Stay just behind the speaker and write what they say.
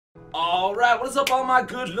Alright, what is up all my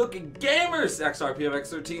good-looking gamers?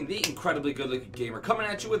 XRPFX13, the incredibly good-looking gamer, coming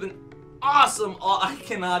at you with an awesome, I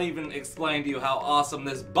cannot even explain to you how awesome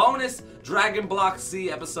this bonus Dragon Block C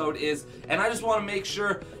episode is, and I just want to make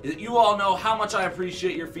sure that you all know how much I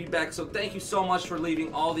appreciate your feedback, so thank you so much for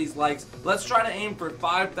leaving all these likes. Let's try to aim for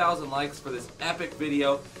 5,000 likes for this epic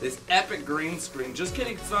video, this epic green screen. Just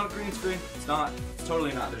kidding, it's not a green screen. It's not. It's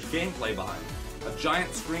totally not. There's gameplay behind it. A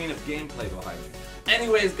giant screen of gameplay behind it.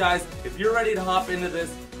 Anyways, guys, if you're ready to hop into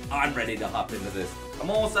this, I'm ready to hop into this.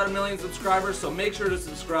 I'm almost at 1 million subscribers, so make sure to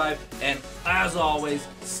subscribe, and as always,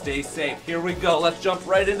 stay safe. Here we go. Let's jump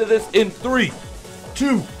right into this in 3,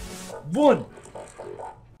 2, 1.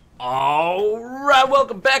 Alright,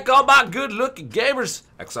 welcome back all my good-looking gamers.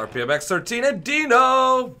 XRPMX13 and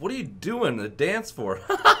Dino. What are you doing the dance for?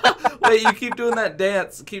 Wait, you keep doing that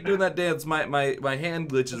dance. Keep doing that dance. My hand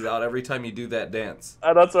glitches out every time you do that dance.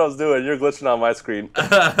 That's what I was doing. You're glitching on my screen.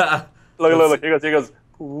 Look. Here goes.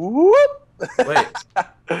 Whoop. Wait.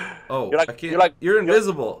 Oh, I can't. You're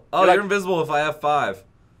invisible. You're invisible if I have 5.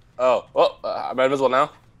 Oh, well, am I invisible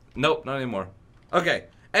now? Nope, not anymore. Okay.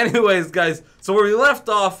 Anyways, guys, so where we left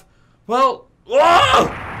off, well, whoa!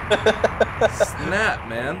 Snap,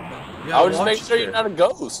 man. I would just make sure you're not a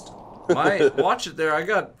ghost. Watch it there. I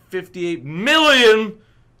got 58 million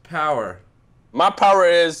power. My power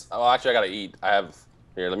is, oh, actually, I gotta eat.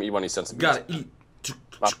 Here, let me eat one of these sensibilities. Gotta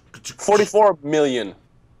eat. 44 million.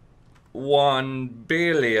 1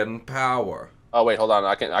 billion power. Oh wait, hold on.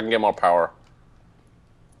 I can get more power.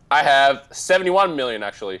 I have 71 million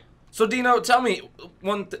actually. So Dino, tell me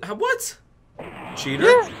what?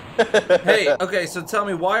 Cheater? Hey, okay, so tell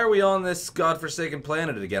me, why are we on this godforsaken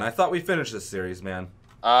planet again? I thought we finished this series, man.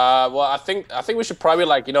 Well, I think we should probably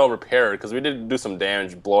repair it, because we did do some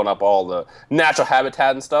damage blowing up all the natural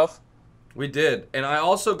habitat and stuff. We did, and I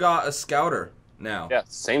also got a scouter now. Yeah,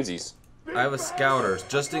 samesies. I have a scouter,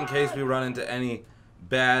 just in case we run into any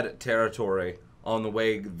bad territory on the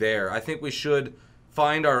way there. I think we should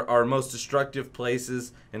find our most destructive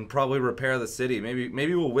places and probably repair the city.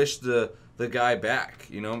 Maybe we'll wish the guy back,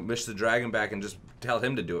 you know, wish the dragon back and just tell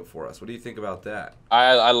him to do it for us. What do you think about that?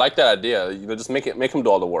 I like that idea. You know, just make him do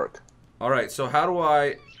all the work. All right, so how do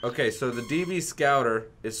I... Okay, so the DB scouter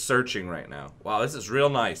is searching right now. Wow, this is real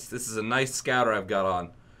nice. This is a nice scouter I've got on.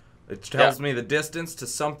 It tells me the distance to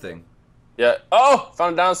something. Yeah. Oh,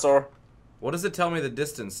 found a dinosaur. What does it tell me the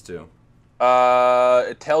distance to?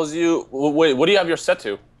 It tells you. Wait, what do you have your set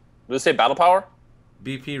to? Does it say battle power?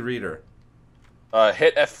 BP reader.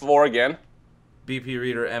 Hit F4 again. BP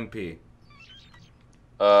reader MP.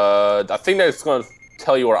 I think that's gonna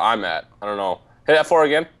tell you where I'm at. I don't know. Hit F4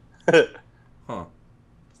 again. Huh.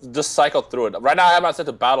 Just cycle through it. Right now I'm not set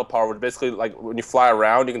to battle power, which basically like when you fly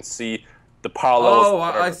around, you can see the power levels. Oh,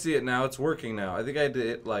 I see it now. It's working now. I think I did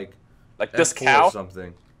it like this cow. Or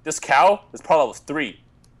something. This cow, this power level is 3.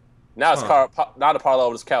 Now it's now the power level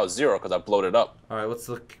of this cow is 0 because I blowed it up. All right, what's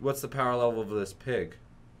the power level of this pig?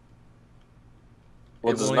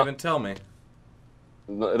 Well, it won't even tell me.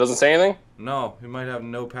 It doesn't say anything? No, he might have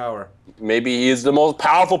no power. Maybe he is the most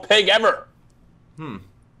powerful pig ever.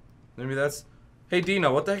 Maybe that's... Hey,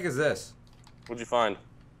 Dino, what the heck is this? What'd you find?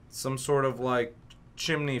 Some sort of, like,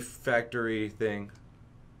 chimney factory thing.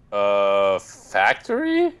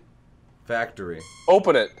 Factory? Factory.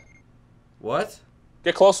 Open it. What?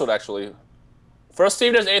 Get close to it, actually. First, see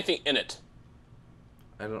if there's anything in it.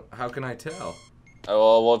 I don't... How can I tell?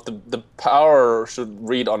 Well, the power should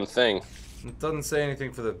read on the thing. It doesn't say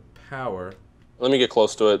anything for the power. Let me get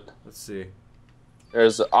close to it. Let's see.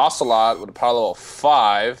 There's an ocelot with a power level of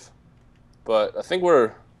 5, but I think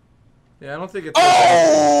we're... Yeah, I don't think it's...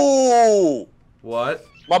 Oh! What?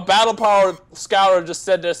 My battle power scouter just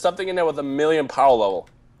said there's something in there with 1 million power level.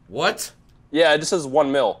 What? Yeah, it just says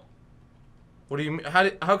 1 mil. What do you mean?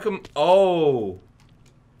 How come? Oh.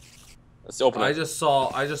 Let's open it. I just saw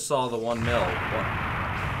the 1 mil.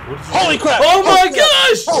 What did you Holy do? crap! Oh my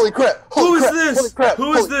gosh! Holy crap! Who is this? Holy crap!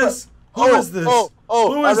 Who is this? Who is this?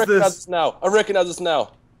 Who is I recognize this? this now. I recognize this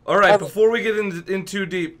now. All right, before we get in too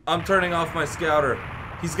deep, I'm turning off my scouter.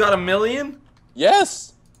 He's got 1 million?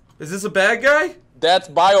 Yes. Is this a bad guy? That's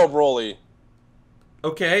Bio Broly.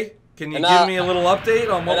 Okay. Can you give me a little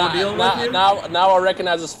update on what we're dealing with here? Now I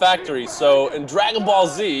recognize this factory. So in Dragon Ball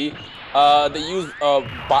Z, they use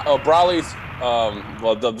Broly's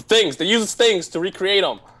well the things. They use things to recreate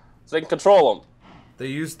them, so they can control them. They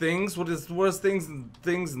use things. What is things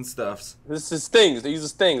and stuffs? This is things. They use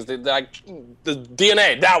his things. They like the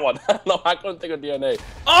DNA. That one. I don't know. I couldn't think of DNA.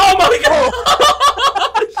 Oh my god!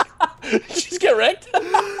 Did you just get wrecked?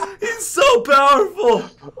 He's so powerful.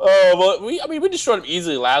 Oh well, we destroyed him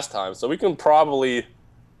easily last time, so we can probably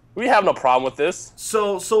We have no problem with this.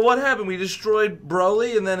 So what happened? We destroyed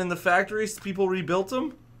Broly, and then in the factories, people rebuilt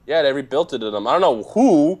them? Yeah, they rebuilt it in them. I don't know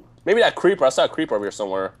who. Maybe that creeper. I saw a creeper over here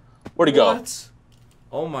somewhere. Where'd he go? What?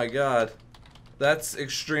 Oh my god. That's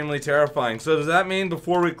extremely terrifying. So does that mean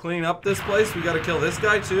before we clean up this place, we gotta kill this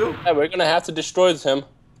guy too? Yeah, we're gonna have to destroy him.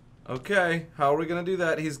 Okay, how are we gonna do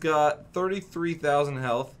that? He's got 33,000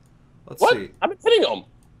 health. Let's What? see. I've been hitting him.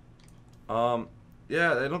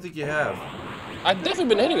 Yeah, I don't think you have. I've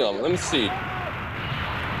definitely been hitting him. Let me see.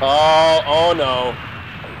 Oh no.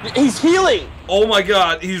 He's healing! Oh my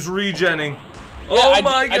god, he's regenning. Yeah, Oh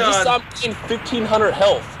my god. I just saw him gain 1,500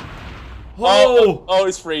 health. Oh! Oh,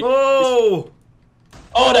 he's free. Oh!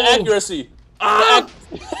 Oh, the accuracy. Ah!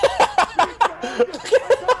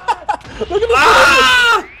 Look at this.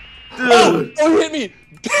 Ah! Dude! Oh, you hit me.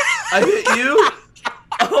 I hit you?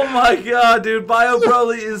 Oh my god, dude. Bio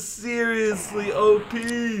Broly is seriously OP.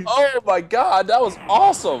 Oh my god, that was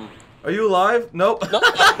awesome. Are you alive? Nope. No,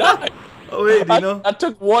 I died. Oh wait, Dino. I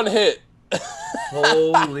took one hit.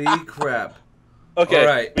 Holy crap. Okay, all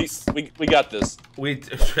right. We got this. We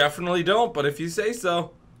definitely don't, but if you say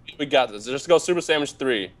so. We got this. Just go Super Sandwich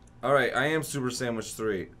 3. All right, I am Super Sandwich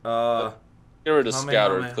 3. Get rid of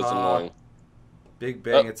Scouter because it's annoying. Big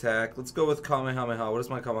Bang Attack. Let's go with Kamehameha. What does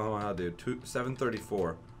my Kamehameha do?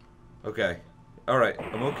 734. Okay. All right,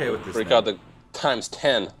 I'm okay with this. Break out the times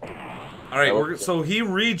 10. All right, so he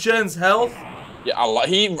regens health. Yeah,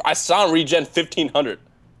 I saw him regen 1,500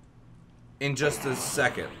 in just a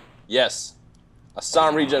second. Yes, I saw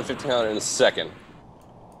him regen 1,500 in a second.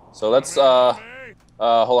 So let's hold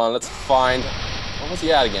on. Let's find. Where was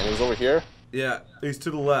he at again? He was over here. Yeah, he's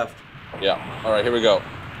to the left. Yeah. All right, here we go.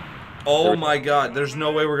 Oh my god, there's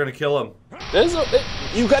no way we're gonna kill him.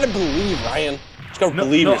 You gotta believe, Ryan. You gotta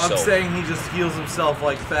believe yourself. I'm saying he just heals himself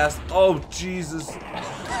like fast. Oh Jesus!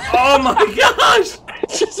 Oh my gosh!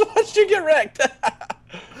 Just watched you get wrecked.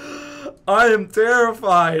 I am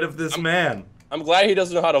terrified of this man. I'm glad he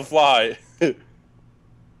doesn't know how to fly. Alright,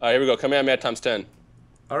 here we go. Kamehameha times 10.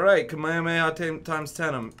 Alright, Kamehameha times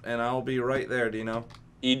 10 him, and I'll be right there, Dino.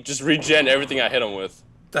 He just regen everything I hit him with.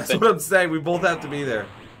 That's what I'm saying. We both have to be there.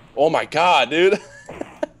 Oh my god, dude.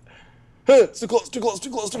 Too close, too close, too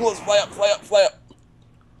close, too close. Fly up, fly up, fly up.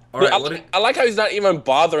 Dude, I like how he's not even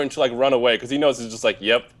bothering to like run away because he knows he's just like,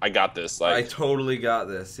 yep, I got this. Like, I totally got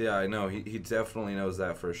this. Yeah, I know. He definitely knows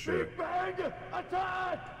that for sure.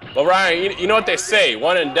 But Ryan, you know what they say?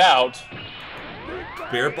 When in doubt,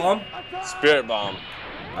 Spirit Bomb? Spirit Bomb.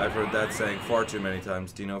 I've heard that saying far too many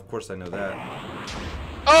times, Dino. Of course I know that.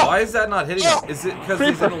 Oh! Why is that not hitting him? Is it because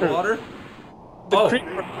he's in the water?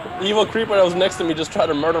 The evil creeper that was next to me just tried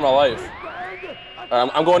to murder my life.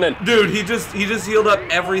 I'm going in. Dude, he just healed up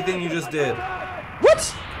everything you just did. What?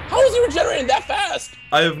 How is he regenerating that fast?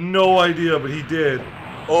 I have no idea, but he did.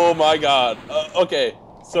 Oh my god. Okay,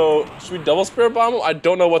 so should we double Spirit Bomb him? I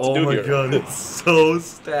don't know what to do here. Oh my god, it's so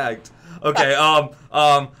stacked. Okay,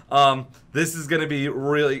 this is gonna be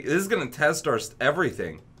really. This is gonna test our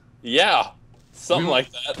everything. Yeah, something like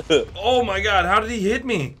that. Oh my god, how did he hit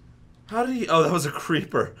me? How did he? Oh, that was a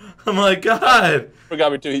creeper. Oh my god.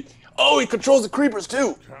 Forgot me too. Oh, he controls the creepers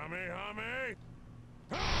too.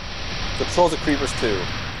 Controls the creepers too.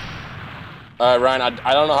 All right, Ryan.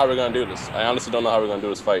 I don't know how we're gonna do this. I honestly don't know how we're gonna do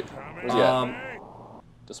this fight. Where's he at?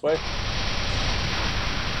 This way?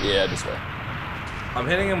 Yeah, this way. I'm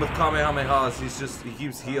hitting him with Kamehamehas. He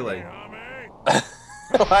keeps healing.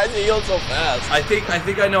 Why is he healing so fast? I think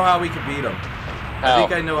I know how we can beat him. How? I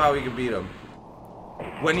think I know how we can beat him.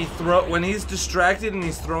 When he's distracted and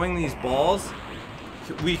he's throwing these balls,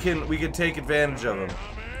 we can take advantage of him.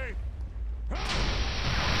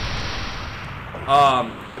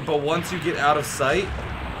 But once you get out of sight,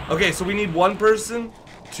 okay, so we need one person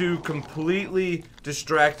to completely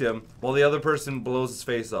distract him while the other person blows his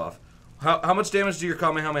face off. How much damage do your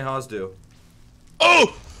Kamehamehas do?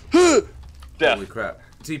 Oh! Death. Holy crap.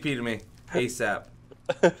 TP to me. ASAP.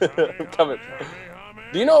 I'm coming.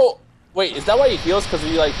 Do you know... Wait, is that why he heals? Because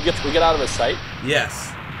we get out of his sight?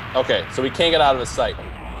 Yes. Okay, so we can't get out of his sight.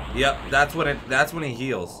 Yep, that's when he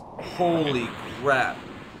heals. Holy crap.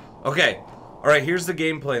 Okay. Alright, here's the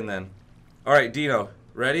game plan then. Alright, Dino,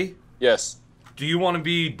 ready? Yes. Do you want to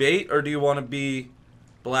be bait or do you want to be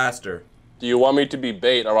blaster? Do you want me to be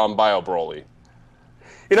bait or I'm Bio Broly?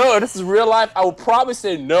 You know, if this is real life, I would probably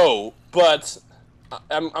say no, but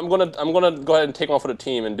I'm gonna go ahead and take one for the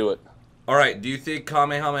team and do it. Alright, do you think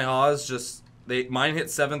Kamehamehas just mine hit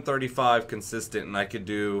 735 consistent and I could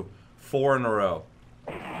do 4 in a row?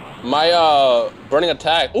 My burning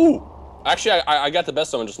attack. Ooh! Actually I got the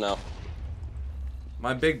best of them just now.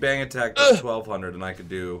 My big bang attack does 1200 and I could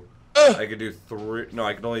do I could do 3. No,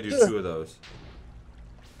 I can only do 2 of those.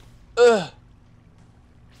 Oh,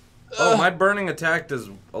 my burning attack does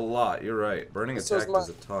a lot. You're right. Burning attack does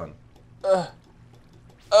a ton.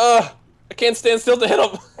 I can't stand still to hit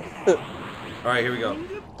him. Alright, here we go.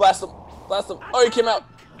 Blast him. Blast him. Oh, he came out.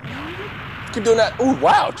 Keep doing that. Ooh,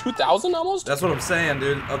 wow. 2,000 almost? That's what I'm saying,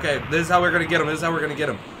 dude. Okay, this is how we're gonna get him. This is how we're gonna get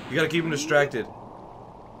him. You gotta keep him distracted.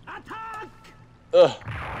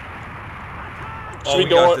 Should we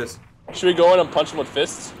go in and punch him with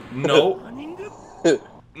fists? No.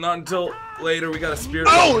 Not until later. We got a spear.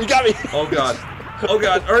 Oh, he got me. Oh god. Oh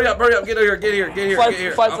god. Hurry up, hurry up. Get here, get here, get here, get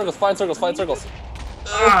here. Fly circles, fly circles, fly circles.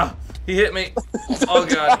 Ah! He hit me. Oh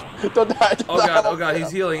god. Don't die. Oh god, oh god.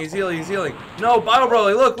 He's healing, he's healing, he's healing. No, Bottle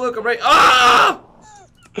Broly, look, look, I'm right. Ah!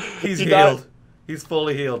 He's healed. He's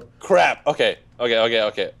fully healed. Crap. Okay.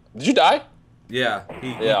 Did you die? Yeah,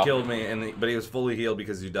 he killed me, but he was fully healed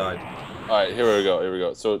because you died. Alright, here we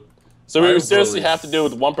go. So we seriously have to do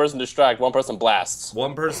with one person distract, one person blasts.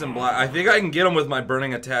 One person blast. I think I can get him with my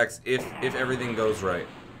burning attacks if everything goes right.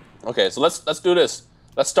 Okay, so let's do this.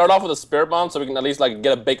 Let's start off with a spirit bomb so we can at least like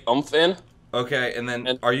get a big oomph in. Okay, and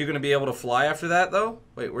then are you gonna be able to fly after that though?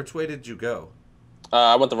 Wait, which way did you go?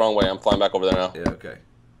 I went the wrong way. I'm flying back over there now. Yeah, okay.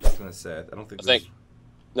 I was gonna say, I don't think.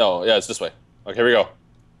 No, yeah, it's this way. Okay, here we go.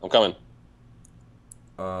 I'm coming.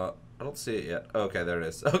 I don't see it yet. Okay, there it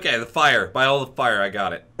is. Okay, the fire. By all the fire, I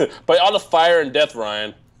got it. By all the fire and death,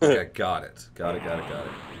 Ryan. Okay, got it. Got it.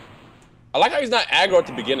 I like how he's not aggro at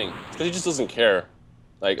the beginning. It's because he just doesn't care.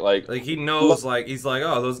 Like he knows, like, he's like,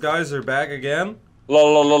 oh, those guys are back again?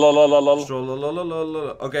 Okay,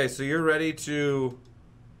 so you're ready to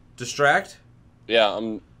distract? Yeah,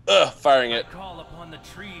 I'm firing it.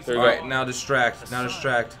 Alright, now distract. Now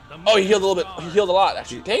distract. Oh, he healed a little bit. He healed a lot,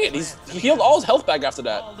 actually. Dang it, he healed all his health back after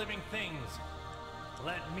that.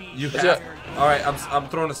 You have. Alright, I'm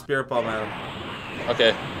throwing a spirit bomb at him.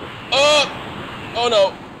 Okay. Oh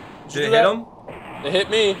no. Did it hit him? It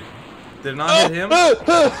hit me. Did it not hit him?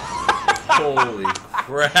 Holy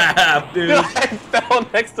crap, dude. I fell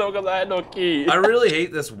next to him because I had no key. I really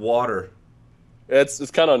hate this water.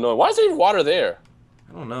 It's kind of annoying. Why is there even water there?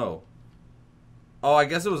 I don't know. Oh, I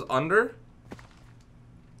guess it was under?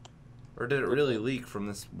 Or did it really leak from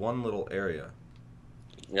this one little area?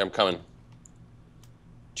 Yeah, I'm coming.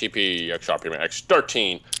 GP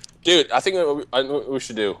X13. Dude, I think what we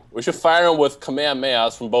should do. We should fire him with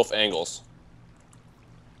Kamehamehas from both angles.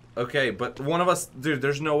 Okay, but one of us, dude,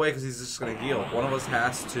 there's no way because he's just gonna heal. One of us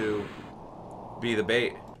has to be the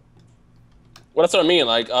bait. Well, that's what I mean.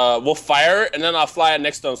 Like, we'll fire and then I'll fly it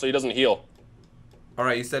next to him so he doesn't heal. All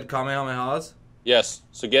right, you said Kamehamehas? Yes.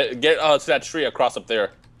 So get to that tree across up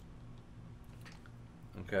there.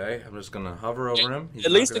 Okay, I'm just gonna hover over him.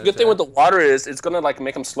 At least the good thing with the water is it's gonna like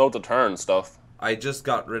make him slow to turn and stuff. I just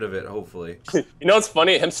got rid of it, hopefully. You know what's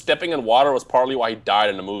funny? Him stepping in water was partly why he died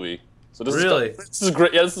in the movie. So this is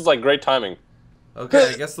great. Yeah, this is like great timing.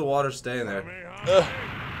 Okay, I guess the water's staying there.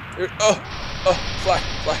 Fly.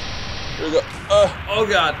 Here we go. Oh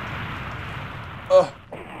god.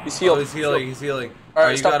 He's healed. Oh, he's healing.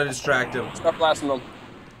 Alright, you gotta distract him. Stop blasting him.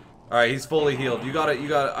 Alright, he's fully healed. You got it.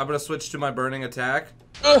 I'm gonna switch to my burning attack.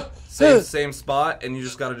 Same spot, and you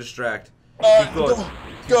just gotta distract. Keep going.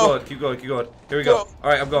 Keep going. Here we go.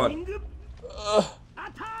 Alright, I'm going.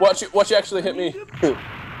 Watch you actually hit me.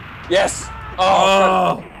 Yes!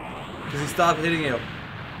 Oh! Because he stopped hitting you.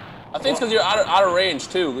 I think it's because you're out of range,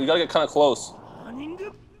 too. You gotta get kind of close.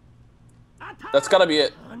 That's gotta be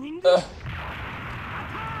it.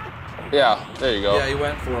 Yeah, there you go. Yeah, he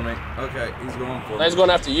went for me. Okay, he's going for me. Now he's going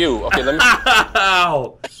after you. Okay, let me...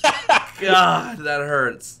 Ow! God, that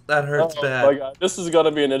hurts. That hurts bad. Oh my god, this is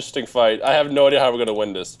gonna be an interesting fight. I have no idea how we're gonna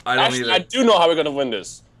win this. Actually, I do know how we're gonna win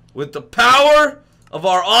this. With the power of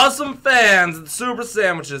our awesome fans and super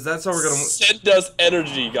sandwiches, that's how we're gonna send us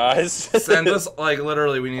energy, guys. Send us, like,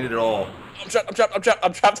 literally, we need it all. I'm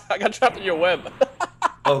trapped. I got trapped in your web.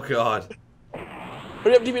 Oh god.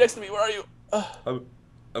 Hurry up, DB next to me. Where are you?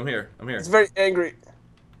 I'm here. It's very angry.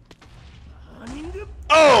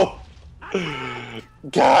 Oh!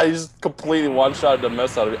 God, he just completely one-shotted the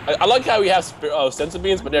mess out of me. I like how we have sensor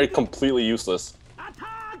beams, but they're completely useless.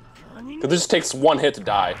 Because this just takes one hit to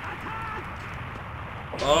die.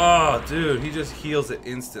 Oh, dude, he just heals it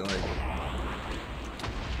instantly.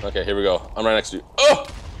 Okay, here we go. I'm right next to you. Oh!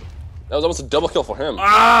 That was almost a double kill for him.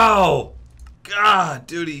 Ow! God,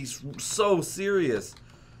 dude, he's so serious.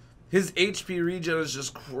 His HP regen is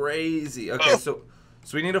just crazy. Okay, so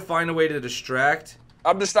we need to find a way to distract.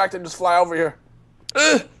 I'm distracted. Just fly over here.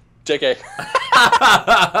 JK.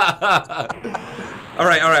 All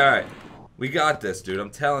right. We got this, dude. I'm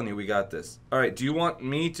telling you, we got this. All right, do you want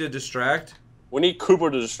me to distract? We need Cooper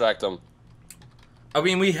to distract him. I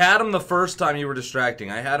mean, we had him the first time you were distracting.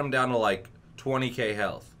 I had him down to like 20k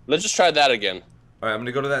health. Let's just try that again. All right, I'm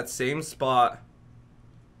gonna go to that same spot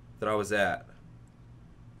that I was at.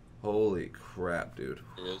 Holy crap, dude.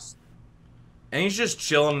 Yes. And he's just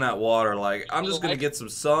chilling in that water. Like, I'm just gonna get some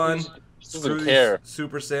sun. Doesn't care.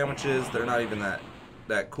 Super sandwiches. They're not even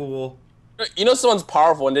that cool. You know someone's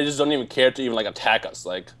powerful and they just don't even care to even like attack us.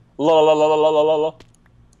 Like, la la la la la la la la.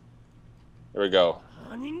 There we go.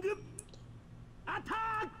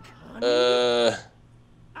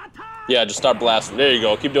 Yeah, just start blasting. There you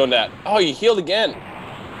go. Keep doing that. Oh, he healed again.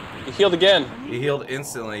 He healed again. He healed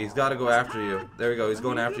instantly. He's got to go after you. There we go. He's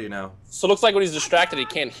going after you now. So it looks like when he's distracted, he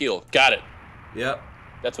can't heal. Got it. Yep.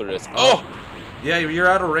 That's what it is. Oh! Yeah, you're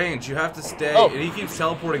out of range. You have to stay. Oh. And he keeps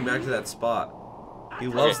teleporting back to that spot. He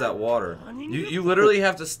loves that water. You literally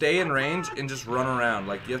have to stay in range and just run around.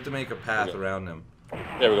 Like, you have to make a path around him.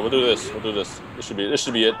 There we go. We'll do this. We'll do this. This should be it.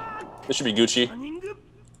 This should be Gucci.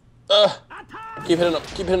 Keep hitting him.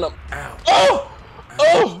 Keep hitting him. Ow. Oh!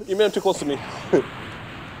 Oh! You made him too close to me.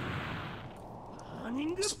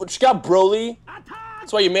 What you got, Broly?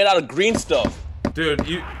 That's why you made out of green stuff. Dude,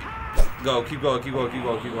 you... Go. Keep going. Keep going. Keep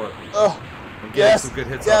going. Keep going. Oh. I'm getting some good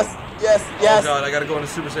hits Yes. Yes. Yes. Oh, God. I got to go into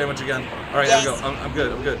Super Sandwich again. All right, Yes. here we go. I'm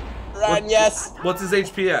good. I'm good. Ryan, yes. What's his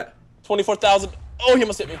HP at? 24,000. Oh, he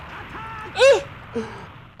almost hit me.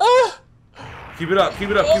 Keep it up.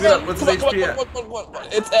 Keep it up. Keep it up. What's his HP at? Come on.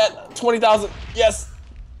 It's at 20,000. Yes.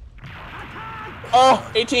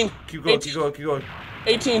 Oh, 18. Keep going. 18, Keep going. Keep going.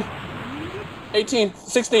 18. 18.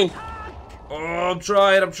 16. Oh, I'm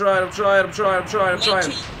trying.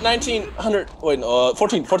 1900. Wait, no,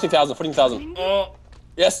 14,000. 14,000. Oh.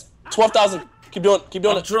 Yes. 12,000. Keep doing it.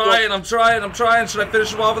 I'm trying. Should I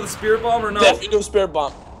finish him off with a spirit bomb or no? Definitely do a spirit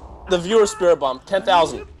bomb. The viewer spirit bomb.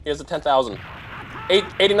 10,000. Here's the 10,000.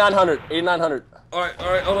 8,900. 8,900. All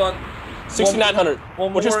right. Hold on. 6,900.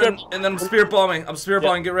 What's your spirit? And then I'm spirit bombing.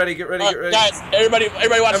 Get ready. Guys, everybody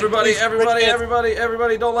watch. Everybody,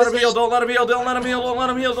 don't let him heal. Don't let him heal.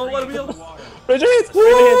 Raise your hands.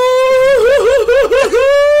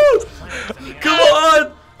 Come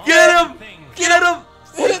on! Get him!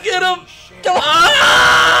 Come on!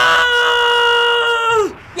 Ah!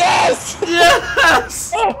 Yes!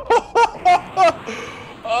 Yes!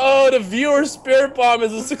 Oh, the viewer spirit bomb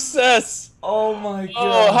is a success. Oh my god.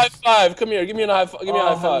 Oh, high five. Come here. Give me a high five.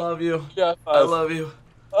 I love you. Yeah, I love you.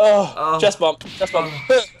 Oh, chest bump. Oh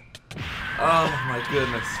my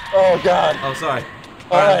goodness. Oh god. Oh, sorry.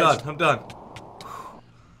 All right. I'm done.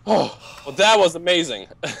 Oh, well, that was amazing.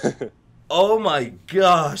 Oh my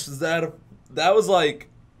gosh, that was like,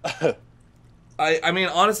 I mean,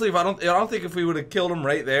 honestly, I don't think if we would have killed him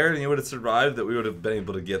right there and he would have survived, that we would have been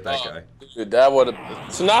able to get that guy. Dude, that would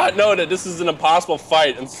have. So now I know that this is an impossible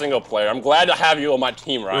fight in single player. I'm glad to have you on my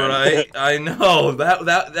team, Ryan. Right? I know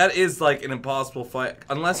that is like an impossible fight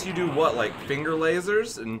unless you do what, like finger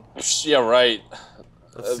lasers and. Yeah, right.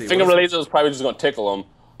 Finger lasers is probably just gonna tickle him.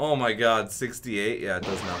 Oh my god, 68? Yeah, it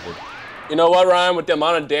does not work. You know what, Ryan? With the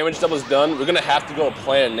amount of damage that was done, we're gonna have to go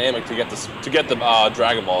play dynamic to get the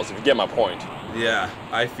Dragon Balls. If you get my point. Yeah,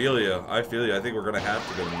 I feel you. I think we're gonna have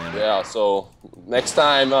to go dynamic. Yeah. So next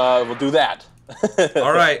time we'll do that.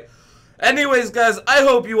 All right. Anyways, guys, I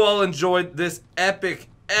hope you all enjoyed this epic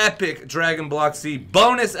Dragon Block C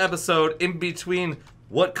bonus episode in between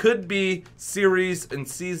what could be series in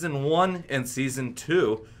season 1 and season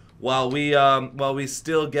 2. While we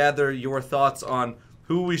still gather your thoughts on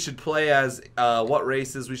who we should play as, what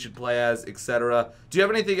races we should play as, etc. Do you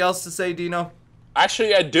have anything else to say, Dino?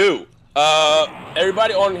 Actually, I do.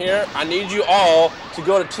 Everybody on here, I need you all to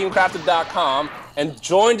go to teamcrafted.com and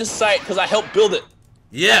join the site because I helped build it.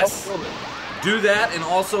 Yes. Do that, and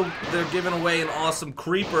also they're giving away an awesome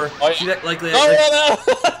creeper. Oh, yeah. No.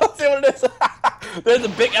 Let's see what it is. There's a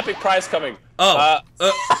big epic prize coming. Oh.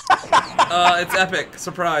 It's epic.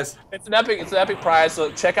 Surprise. It's an epic prize.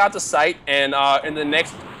 So check out the site, and in the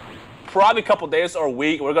next probably couple days or a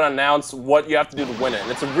week, we're gonna announce what you have to do to win it.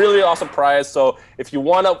 And it's a really awesome prize. So if you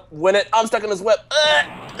wanna win it, I'm stuck in this web.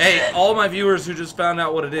 Hey, all my viewers who just found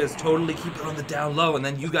out what it is, totally keep it on the down low, and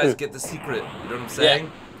then you guys get the secret. You know what I'm saying?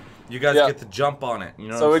 Yeah. You guys get to jump on it. You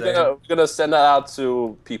know what I'm saying? So we're gonna send that out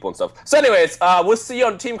to people and stuff. So anyways, we'll see you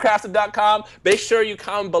on teamcrafted.com. Make sure you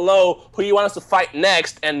comment below who you want us to fight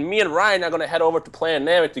next, and me and Ryan are gonna head over to Play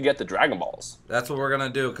Dynamic to get the Dragon Balls. That's what we're gonna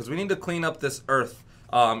do, because we need to clean up this Earth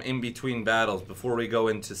in between battles before we go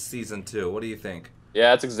into season 2. What do you think?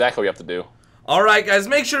 Yeah, that's exactly what we have to do. Alright guys,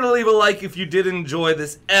 make sure to leave a like if you did enjoy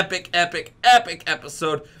this epic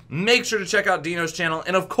episode. Make sure to check out Dino's channel.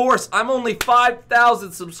 And of course, I'm only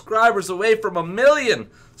 5,000 subscribers away from 1 million.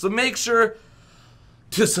 So make sure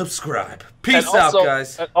to subscribe. Peace out,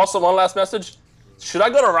 guys. And also, one last message. Should I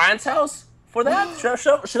go to Ryan's house for that?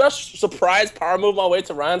 Should I surprise power move my way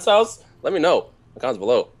to Ryan's house? Let me know in the comments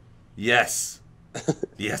below. Yes.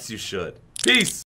 Yes, you should. Peace.